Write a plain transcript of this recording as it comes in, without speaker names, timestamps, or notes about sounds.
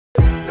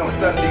Now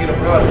standing up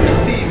RawTiD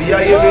TV, you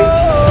hear me?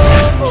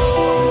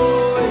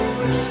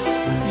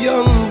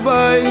 Young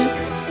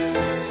vibes.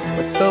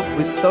 What's up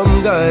with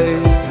some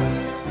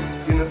guys?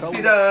 You know,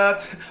 see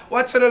that?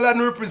 Watch the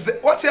Laden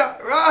represent. Watch ya,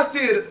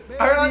 RawTiD.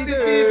 RawTiD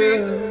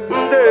TV.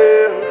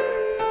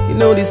 You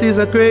know this is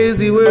a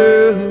crazy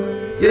world.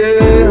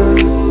 Yeah.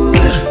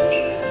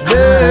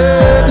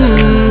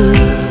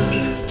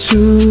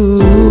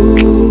 True.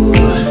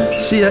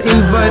 She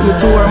invite me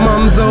to her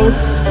mom's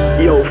house.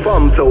 Yo,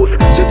 fam's house.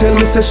 She tell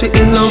me say she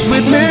in love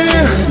with me.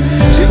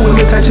 She hold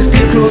me tight, she stay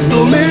close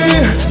to me.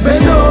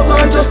 Bend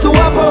over just to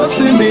oppose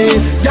to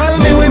me. Girl,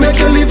 me we make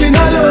you live in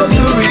a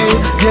luxury.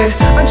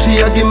 Yeah, and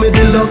she a give me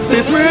the love for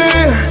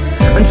free.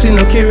 And she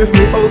no care if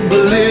me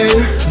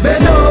ugly.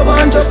 Bend over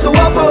and just to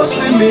oppose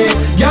to me.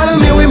 Girl,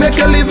 me we make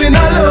you live in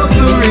a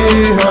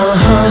luxury.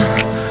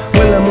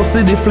 Well, I must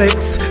see the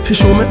flex. She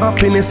show me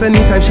happiness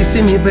anytime she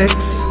see me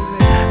vex.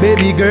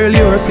 Baby girl,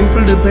 you're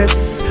simple the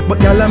best. But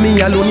y'all me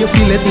alone, you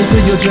feel it into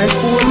your dress.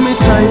 Hold me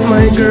tight,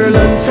 my girl,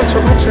 and stretch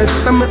up my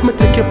chest. And make me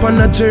take you on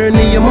a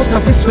journey, you must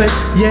have to sweat.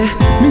 Yeah,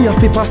 me have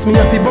to pass, me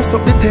have to bust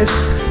up the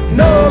test.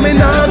 No, me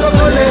nah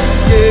go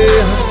less,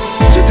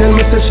 yeah. She tell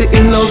me say she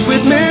in love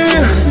with me.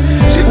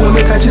 She hold me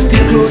tight, she stay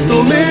close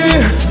to me.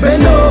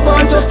 Bend over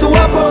just to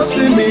oppose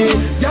to me.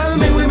 Y'all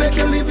me we make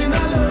you live in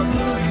a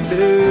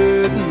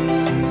luxury.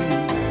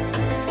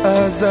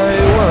 As I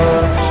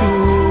walk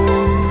through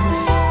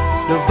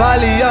the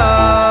valley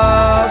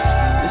of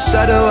the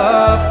shadow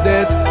of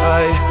death,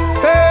 I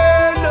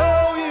fear no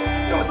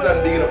evil. Now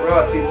standing up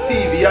RawTiD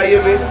TV, you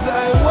hear me? As I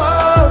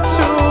walk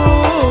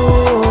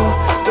through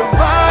the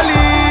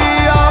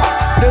valley of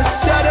the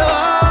shadow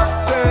of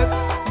death,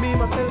 me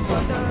myself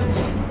and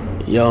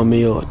I. Yo,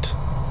 me out.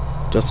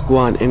 Just go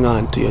and hang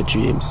on to your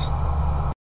dreams.